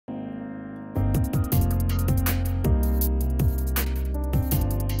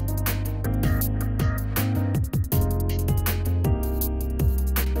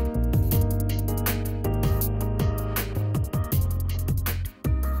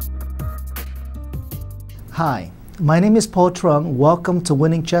Hi, my name is Polgar. Welcome to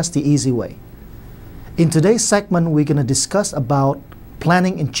Winning Chess the Easy Way. In today's segment, we're going to discuss about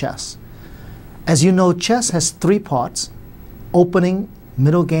planning in chess. As you know, chess has three parts: opening,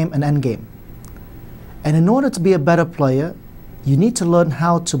 middle game, and end game. And in order to be a better player, you need to learn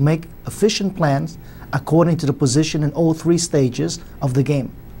how to make efficient plans according to the position in all three stages of the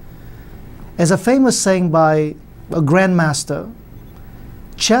game. As a famous saying by a grandmaster,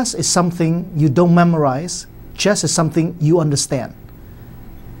 chess is something you don't memorize, chess is something you understand.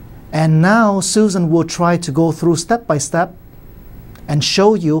 And now Susan will try to go through step by step and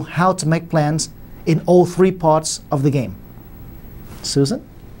show you how to make plans in all three parts of the game. Susan?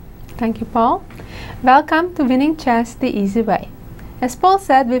 Thank you, Paul. Welcome to Winning Chess the Easy Way. As Paul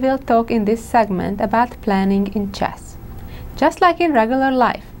said, we will talk in this segment about planning in chess. Just like in regular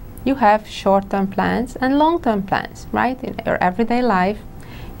life, you have short-term plans and long-term plans, right? In your everyday life,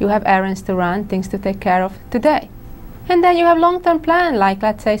 you have errands to run, things to take care of today. And then you have long-term plan, like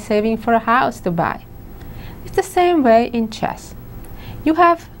let's say saving for a house to buy. It's the same way in chess. You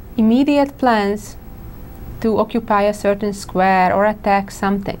have immediate plans to occupy a certain square or attack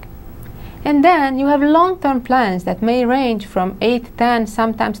something. And then you have long-term plans that may range from 8, 10,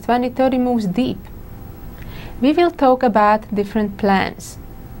 sometimes 20, 30 moves deep. We will talk about different plans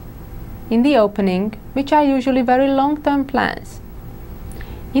in the opening, which are usually very long-term plans.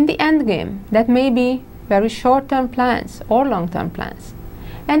 In the endgame, that may be very short-term plans or long-term plans.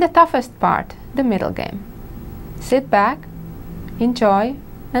 And the toughest part, the middle game. Sit back, enjoy,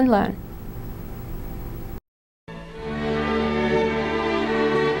 and learn.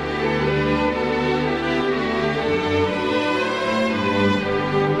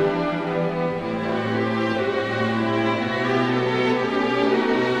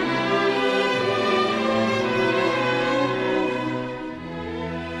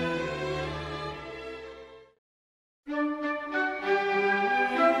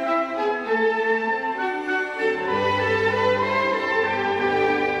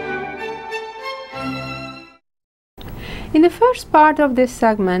 In the first part of this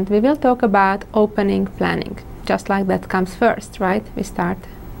segment, we will talk about opening planning. Just like that comes first, right? We start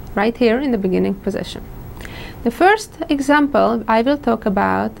right here in the beginning position. The first example, I will talk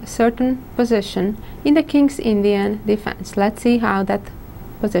about a certain position in the King's Indian defense. Let's see how that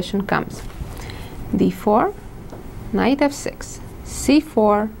position comes. d4, knight f6,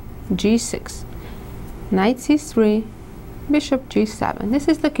 c4, g6, knight c3, bishop g7. This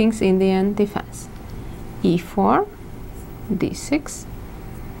is the King's Indian defense. e4, d6,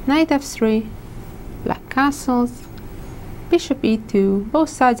 knight f3, black castles, bishop e2. Both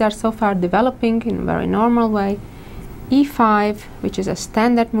sides are so far developing in a very normal way. e5, which is a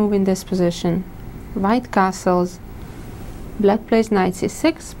standard move in this position, white castles, black plays knight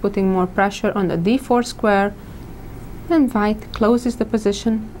c6, putting more pressure on the d4 square, and white closes the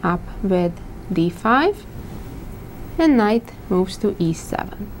position up with d5, and knight moves to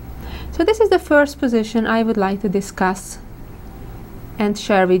e7. So this is the first position I would like to discuss and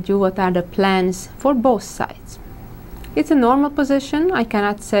share with you what are the plans for both sides. It's a normal position. I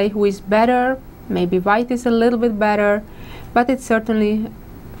cannot say who is better. Maybe white is a little bit better, but it's certainly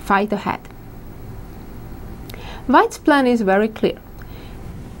fight ahead. White's plan is very clear.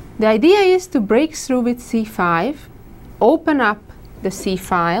 The idea is to break through with c5, open up the c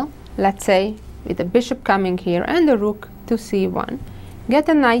file, let's say with the bishop coming here and the rook to c1, get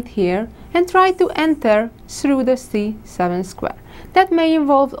a knight here and try to enter through the c7 square. That may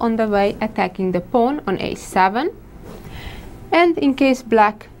involve on the way attacking the pawn on a7, and in case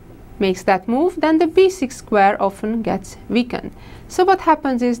black makes that move, then the b6 square often gets weakened. So what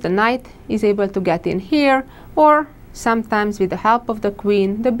happens is the knight is able to get in here, or sometimes with the help of the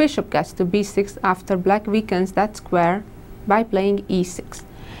queen, the bishop gets to b6 after black weakens that square by playing e6.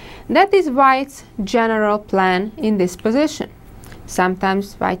 That is white's general plan in this position.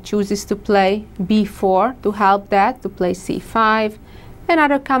 Sometimes white chooses to play b4 to help that, to play c5.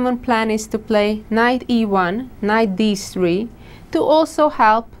 Another common plan is to play knight e1, knight d3 to also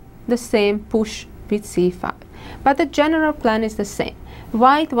help the same push with c5. But the general plan is the same.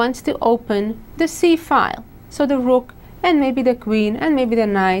 White wants to open the c file, so the rook and maybe the queen and maybe the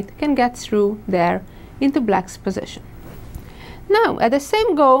knight can get through there into black's position. Now, at the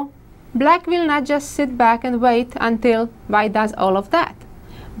same go, black will not just sit back and wait until white does all of that.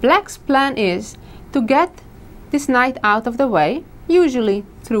 Black's plan is to get this knight out of the way, usually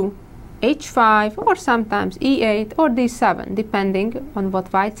through h5 or sometimes e8 or d7, depending on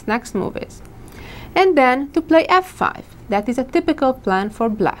what white's next move is. And then to play f5. That is a typical plan for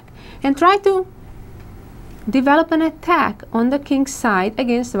black. And try to develop an attack on the king's side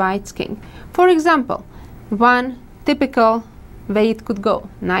against white's king. For example, one typical way it could go.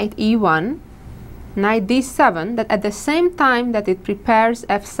 Knight e1, knight d7, that at the same time that it prepares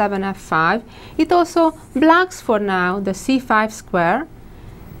f7, f5, it also blocks for now the c5 square,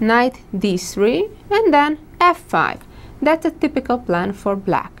 knight d3, and then f5. That's a typical plan for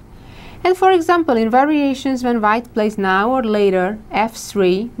black. And for example, in variations when white plays now or later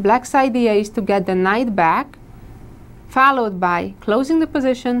f3, black's idea is to get the knight back, followed by closing the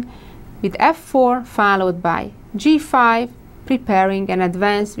position with f4, followed by g5, preparing an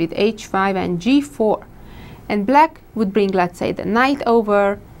advance with h5 and g4. And black would bring, let's say, the knight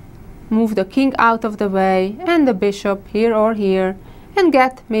over, move the king out of the way, and the bishop here or here, and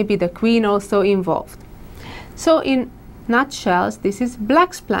get maybe the queen also involved. So in nutshells, this is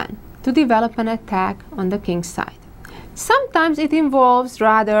black's plan to develop an attack on the king's side. Sometimes it involves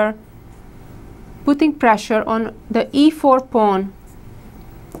rather putting pressure on the e4 pawn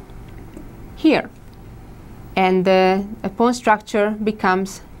here, and the pawn structure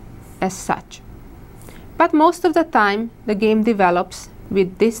becomes as such. But most of the time the game develops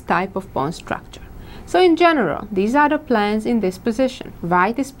with this type of pawn structure. So in general, these are the plans in this position.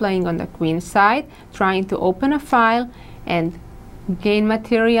 White is playing on the queen side, trying to open a file and gain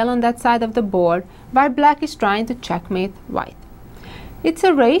material on that side of the board, while black is trying to checkmate white. It's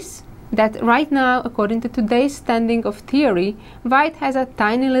a race that right now, according to today's standing of theory, white has a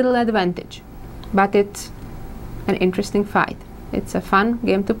tiny little advantage. But it's an interesting fight. It's a fun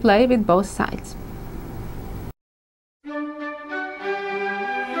game to play with both sides.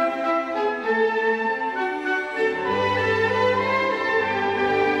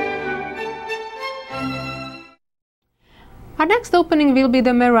 Our next opening will be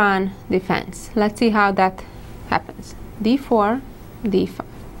the Meran defense. Let's see how that happens. d4, d5,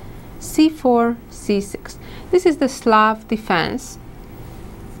 c4, c6. This is the Slav defense.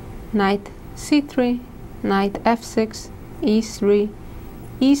 Knight c3, knight f6, e3,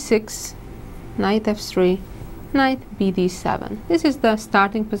 e6, knight f3, knight bd7. This is the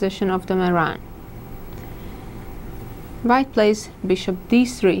starting position of the Meran. White plays bishop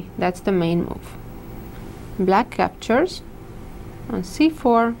d3. That's the main move. Black captures. On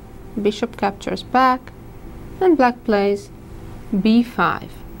c4, bishop captures back, and black plays b5,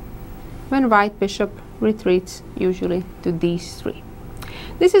 when white bishop retreats usually to d3.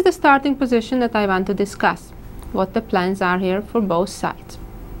 This is the starting position that I want to discuss, what the plans are here for both sides.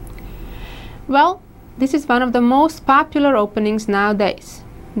 Well, this is one of the most popular openings nowadays.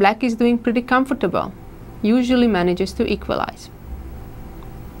 Black is doing pretty comfortable, usually manages to equalize.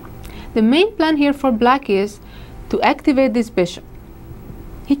 The main plan here for black is to activate this bishop.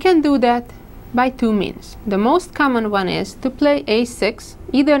 He can do that by two means. The most common one is to play a6,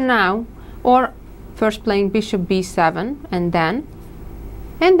 either now or first playing bishop b7 and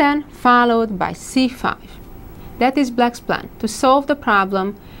then followed by c5. That is black's plan, to solve the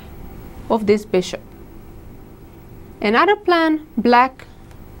problem of this bishop. Another plan black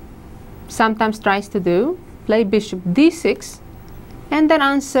sometimes tries to do, play bishop d6 and then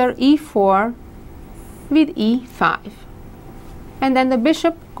answer e4 with e5. And then the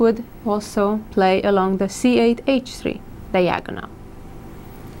bishop could also play along the c8, h3 diagonal.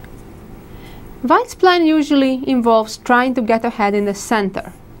 White's plan usually involves trying to get ahead in the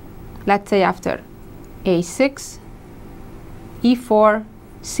center. Let's say after a6, e4,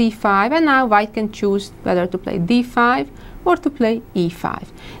 c5, and now white can choose whether to play d5 or to play e5.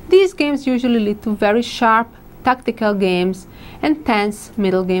 These games usually lead to very sharp tactical games and tense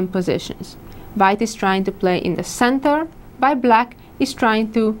middle game positions. White is trying to play in the center, while black is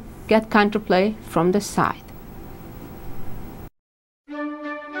trying to get counterplay from the side.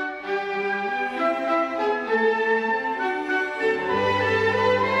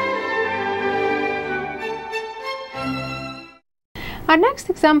 Our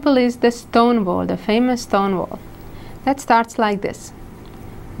next example is the stone wall, the famous stone wall. That starts like this.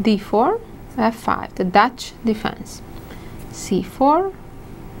 d4, f5, the Dutch defense. c4,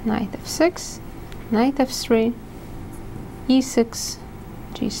 knight f6, knight f3, e6,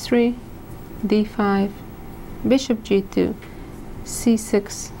 g3, d5, bishop g2,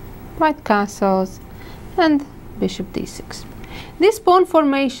 c6, white castles, and bishop d6. This pawn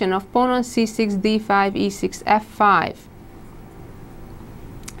formation of pawn on c6, d5, e6, f5,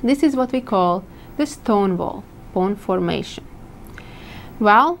 this is what we call the stone wall pawn formation.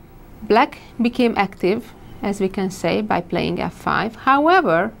 Well, black became active, as we can say, by playing f5.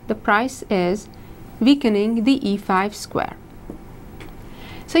 However, the price is weakening the e5 square.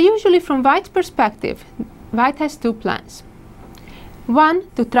 So usually from white's perspective, white has two plans. One,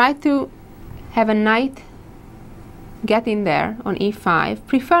 to try to have a knight get in there on e5,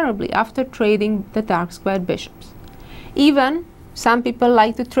 preferably after trading the dark squared bishops. Even some people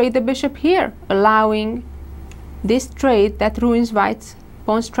like to trade the bishop here, allowing this trade that ruins white's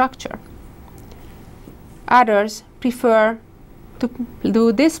pawn structure. Others prefer to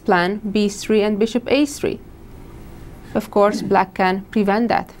do this plan, b3 and bishop a3. Of course, black can prevent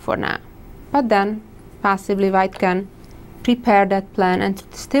that for now, but then passively white can prepare that plan and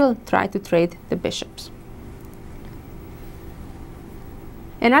still try to trade the bishops.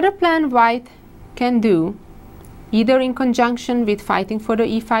 Another plan white can do, either in conjunction with fighting for the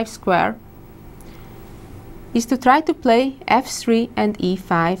e5 square, is to try to play f3 and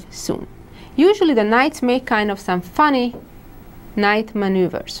e5 soon. Usually the knights make kind of some funny knight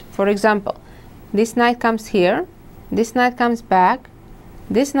maneuvers. For example, this knight comes here, this knight comes back,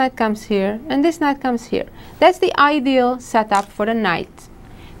 this knight comes here, and this knight comes here. That's the ideal setup for a knight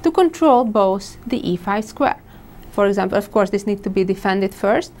to control both the e5 square. For example, of course, this needs to be defended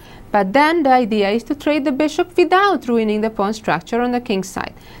first, but then the idea is to trade the bishop without ruining the pawn structure on the king's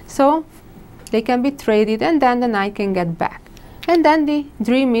side. So they can be traded, and then the knight can get back. And then the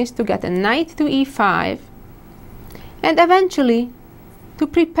dream is to get a knight to e5, and eventually to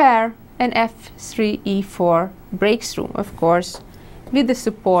prepare an f3 e4 breakthrough, of course, with the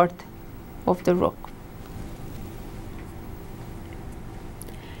support of the rook.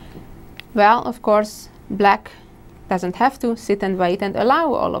 Well, of course, black doesn't have to sit and wait and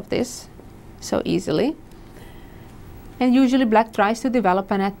allow all of this so easily. And usually black tries to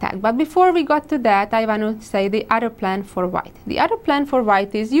develop an attack. But before we got to that, I want to say the other plan for white. The other plan for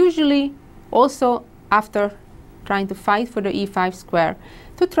white is usually also after trying to fight for the e5 square,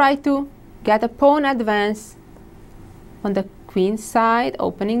 to try to get a pawn advance on the queen's side,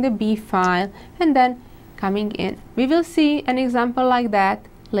 opening the b file, and then coming in. We will see an example like that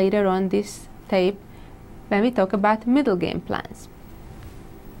later on this tape when we talk about middle game plans.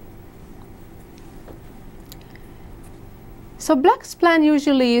 So black's plan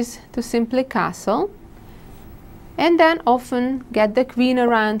usually is to simply castle and then often get the queen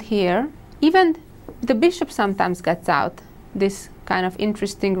around here. Even the bishop sometimes gets out this kind of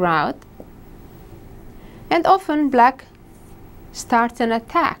interesting route. And often black starts an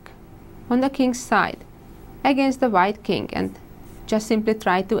attack on the king's side against the white king and just simply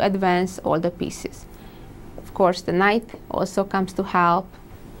try to advance all the pieces. Of course, the knight also comes to help,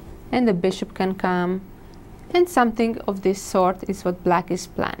 and the bishop can come, and something of this sort is what black is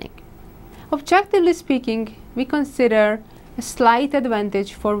planning. Objectively speaking, we consider a slight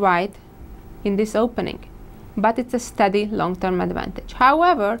advantage for white in this opening, but it's a steady long-term advantage.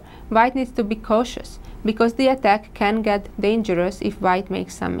 However, white needs to be cautious because the attack can get dangerous if white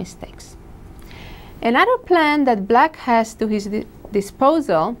makes some mistakes. Another plan that black has to his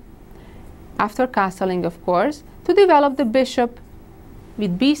disposal, after castling of course, to develop the bishop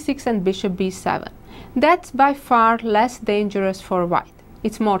with b6 and bishop b7. That's by far less dangerous for white.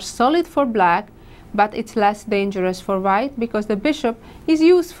 It's more solid for black, but it's less dangerous for white because the bishop is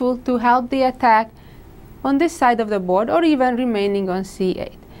useful to help the attack on this side of the board or even remaining on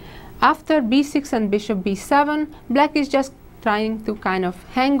c8. After b6 and bishop b7, black is just trying to kind of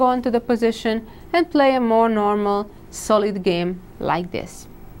hang on to the position and play a more normal, solid game like this.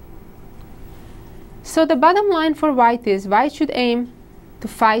 So the bottom line for white is white should aim to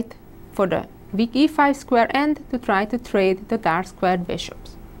fight for the weak e5 square and to try to trade the dark squared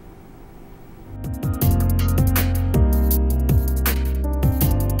bishops.